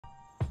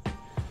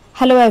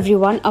Hello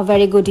everyone, a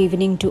very good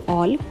evening to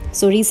all.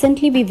 So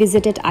recently we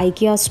visited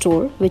IKEA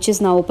store which is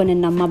now open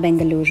in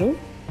Bangalore.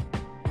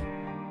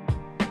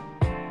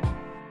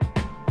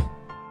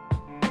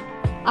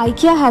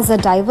 IKEA has a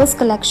diverse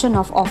collection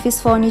of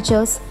office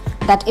furnitures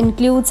that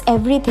includes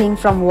everything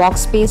from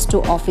workspace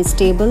to office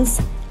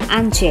tables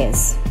and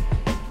chairs.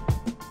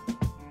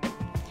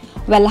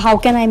 Well, how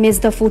can I miss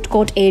the food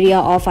court area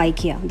of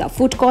IKEA? The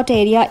food court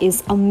area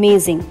is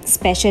amazing,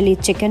 especially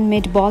chicken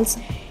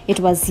meatballs. It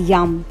was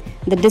yum.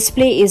 The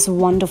display is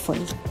wonderful.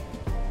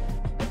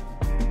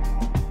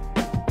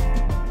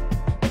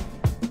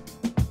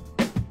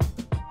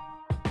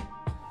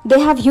 They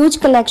have huge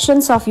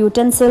collections of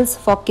utensils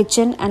for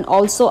kitchen and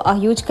also a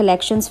huge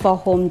collections for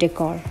home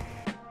decor.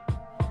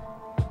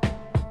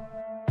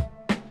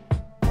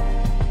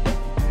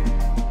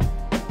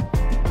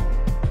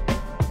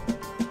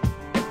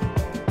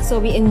 So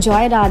we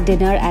enjoyed our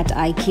dinner at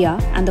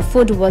IKEA and the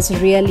food was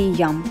really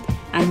yum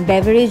and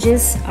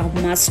beverages are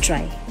must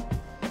try.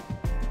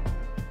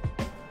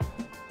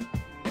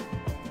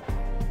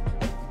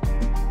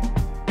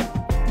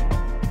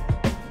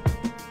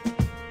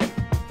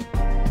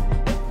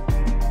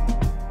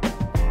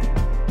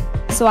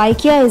 So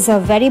IKEA is a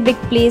very big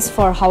place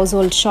for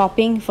household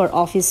shopping, for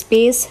office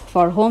space,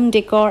 for home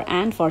decor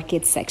and for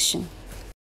kids section.